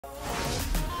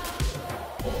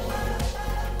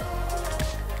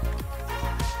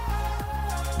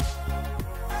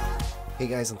Hey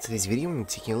guys, on today's video I'm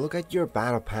taking a look at your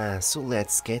battle pass, so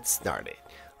let's get started.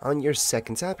 On your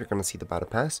second tab you're going to see the battle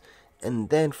pass, and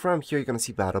then from here you're going to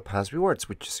see battle pass rewards,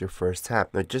 which is your first tab.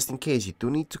 Now just in case, you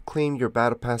do need to claim your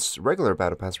battle pass, regular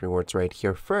battle pass rewards right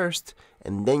here first,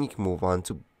 and then you can move on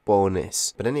to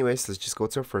bonus. But anyways, let's just go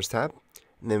to our first tab,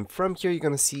 and then from here you're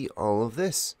going to see all of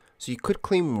this. So you could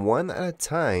claim one at a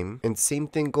time, and same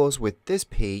thing goes with this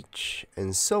page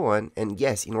and so on. And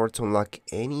yes, in order to unlock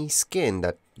any skin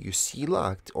that you see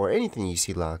locked or anything you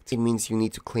see locked, it means you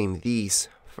need to claim these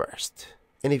first.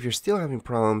 And if you're still having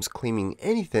problems claiming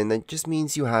anything, that just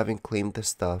means you haven't claimed the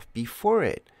stuff before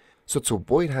it. So to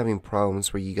avoid having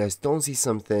problems where you guys don't see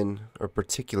something or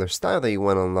particular style that you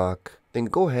want to unlock, then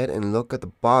go ahead and look at the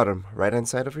bottom right hand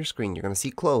side of your screen. You're going to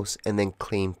see close and then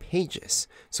claim pages.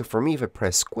 So for me, if I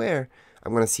press square,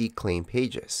 I'm going to see claim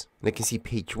pages. And I can see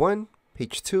page 1,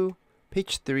 page 2,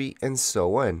 page 3, and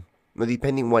so on. Now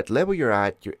depending what level you're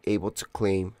at, you're able to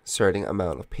claim certain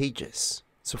amount of pages.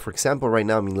 So for example, right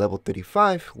now I'm in level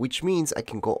 35, which means I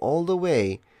can go all the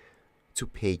way to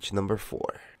page number 4.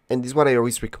 And this is what I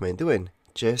always recommend doing,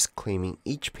 just claiming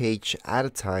each page at a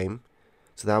time.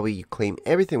 So that way you claim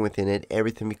everything within it,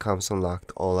 everything becomes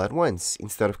unlocked all at once,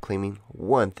 instead of claiming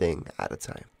one thing at a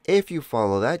time. If you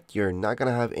follow that, you're not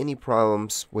going to have any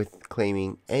problems with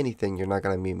claiming anything. You're not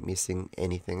going to be missing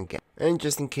anything again. And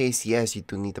just in case, yes, you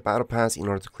do need the battle pass in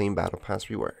order to claim battle pass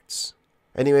rewards.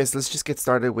 Anyways, let's just get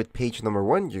started with page number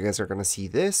 1. You guys are going to see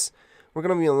this. We're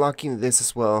going to be unlocking this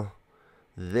as well.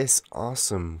 This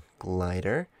awesome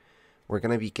glider. We're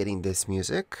going to be getting this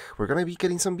music. We're going to be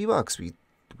getting some V-Bucks. We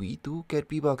do get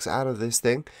V-Bucks out of this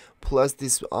thing, plus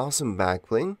this awesome back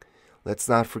bling. Let's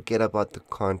not forget about the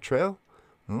contrail,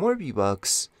 more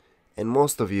V-Bucks, and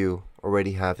most of you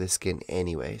already have this skin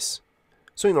anyways.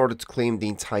 So in order to claim the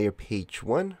entire page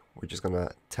 1, we're just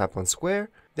gonna tap on square,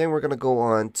 then we're gonna go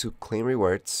on to claim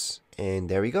rewards, and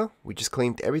there we go. We just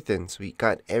claimed everything, so we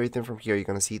got everything from here. You're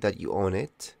gonna see that you own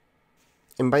it.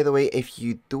 And by the way, if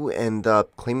you do end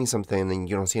up claiming something and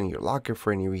you don't see it in your locker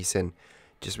for any reason,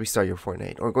 just restart your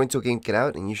Fortnite or go into a game, get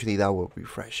out, and usually that will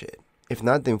refresh it. If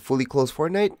not, then fully close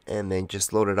Fortnite and then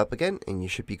just load it up again and you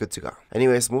should be good to go.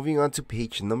 Anyways, moving on to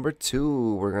page number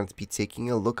 2, we're going to be taking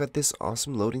a look at this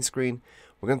awesome loading screen.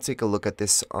 We're going to take a look at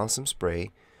this awesome spray,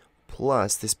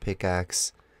 plus this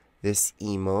pickaxe, this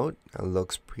emote, that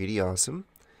looks pretty awesome,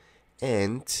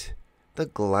 and the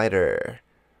glider.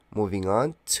 Moving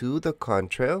on to the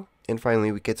contrail, and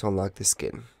finally we get to unlock the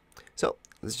skin. So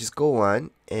let's just go on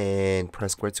and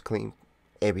press square to claim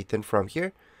everything from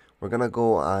here. We're gonna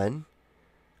go on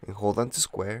and hold on to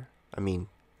square,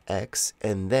 X,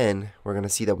 and then we're gonna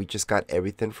see that we just got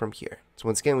everything from here. So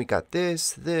once again, we got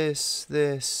this, plus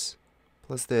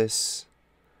this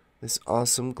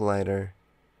awesome glider,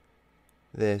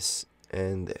 this,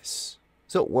 and this.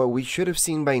 So what we should have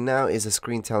seen by now is a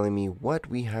screen telling me what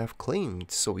we have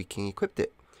claimed so we can equip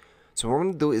it. So what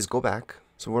I'm gonna do is go back.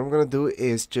 So what I'm going to do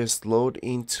is just load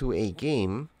into a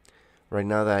game right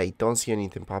now that I don't see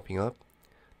anything popping up.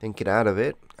 Then get out of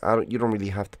it. You don't really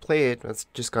have to play it. That's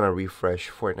just going to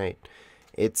refresh Fortnite.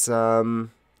 It's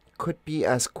could be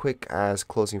as quick as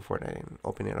closing Fortnite and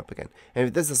opening it up again. And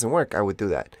if this doesn't work, I would do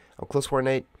that. I'll close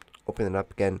Fortnite, open it up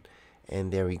again,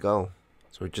 and there we go.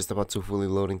 So we're just about to fully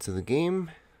load into the game.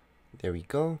 There we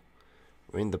go.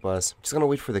 We're in the bus. I'm just going to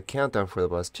wait for the countdown for the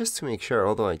bus just to make sure,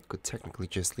 although I could technically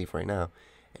just leave right now.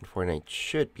 And Fortnite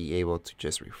should be able to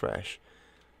just refresh.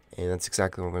 And that's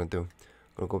exactly what I'm going to do.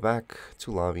 I'm going to go back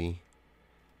to lobby.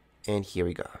 And here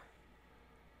we go.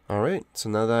 Alright, so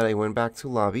now that I went back to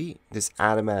lobby, this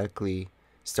automatically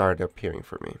started appearing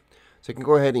for me. So I can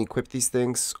go ahead and equip these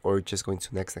things or just go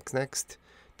into next.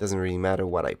 Doesn't really matter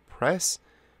what I press.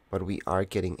 But we are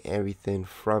getting everything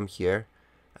from here,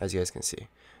 as you guys can see.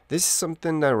 This is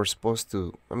something that we're supposed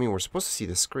to, we're supposed to see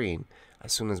the screen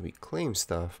as soon as we claim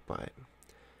stuff, but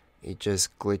it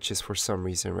just glitches for some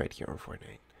reason right here on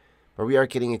Fortnite. But we are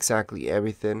getting exactly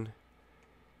everything.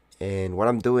 And what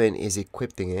I'm doing is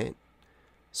equipping it.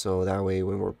 So that way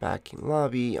when we're back in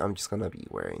lobby, I'm just going to be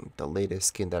wearing the latest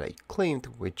skin that I claimed,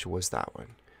 which was that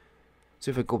one.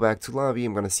 So if I go back to lobby,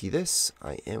 I'm going to see this.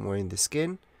 I am wearing the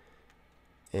skin.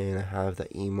 And I have the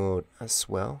emote as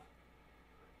well.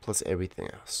 Plus everything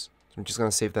else. So I'm just going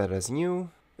to save that as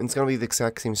new. And it's going to be the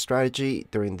exact same strategy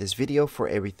during this video for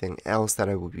everything else that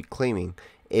I will be claiming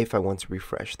if I want to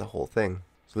refresh the whole thing.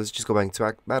 So let's just go back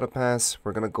to Battle Pass.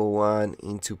 We're going to go on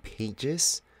into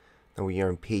pages. Now we are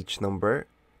on page number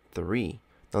 3.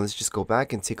 Now let's just go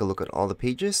back and take a look at all the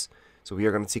pages. So we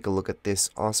are going to take a look at this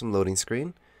awesome loading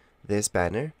screen. This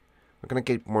banner. We're going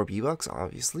to get more V-Bucks,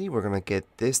 obviously. We're going to get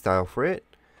this style for it.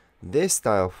 This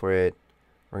style for it.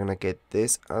 we're gonna get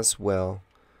this as well,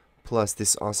 plus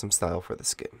this awesome style for the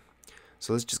skin.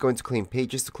 So let's just go into claim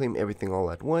pages to claim everything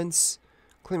all at once.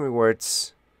 Claim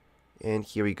rewards, and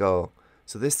here we go.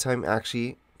 So this time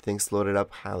actually things loaded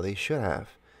up how they should have.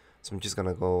 So I'm just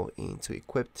gonna go into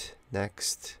equipped,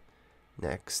 next,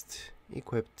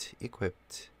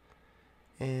 equipped,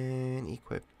 and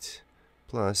equipped.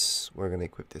 Plus we're gonna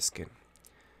equip this skin.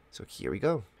 So here we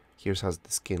go. Here's how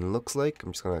the skin looks like.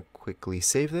 I'm just gonna quickly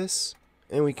save this,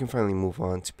 and we can finally move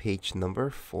on to page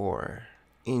number 4.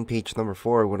 In page number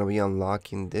 4, we're gonna be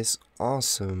unlocking this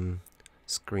awesome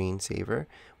screensaver.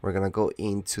 We're gonna go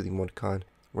into the emoticon.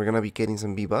 We're gonna be getting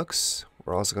some V-Bucks.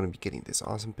 We're also gonna be getting this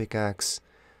awesome pickaxe,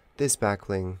 this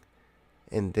backbling,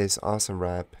 and this awesome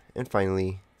wrap. And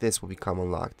finally, this will become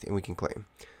unlocked and we can claim.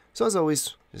 So as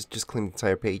always, just claim the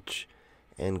entire page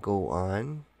and go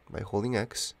on by holding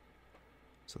X.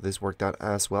 So this worked out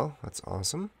as well. That's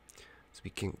awesome. So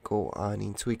we can go on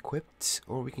into equipped,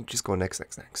 or we can just go next.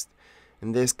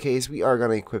 In this case, we are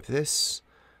gonna equip this.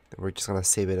 Then we're just gonna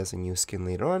save it as a new skin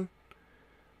later on.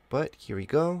 But here we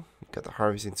go. We got the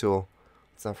harvesting tool.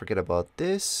 Let's not forget about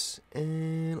this,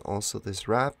 and also this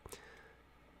wrap,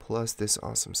 plus this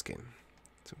awesome skin.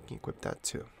 So we can equip that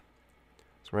too.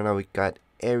 So right now we got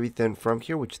everything from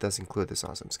here, which does include this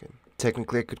awesome skin.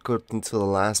 Technically, I could go into the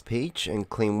last page and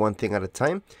claim one thing at a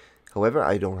time. However,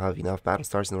 I don't have enough battle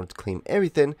stars in order to claim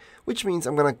everything, which means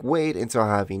I'm gonna wait until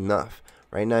I have enough.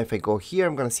 Right now, if I go here,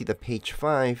 I'm gonna see the page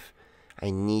 5.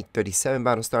 I need 37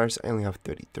 battle stars. I only have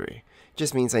 33.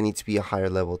 Just means I need to be a higher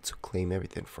level to claim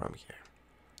everything from here.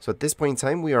 So at this point in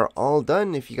time, we are all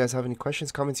done. If you guys have any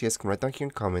questions, comments, you guys can write down here in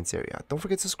the comments area. Don't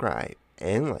forget to subscribe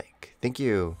and like. Thank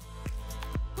you.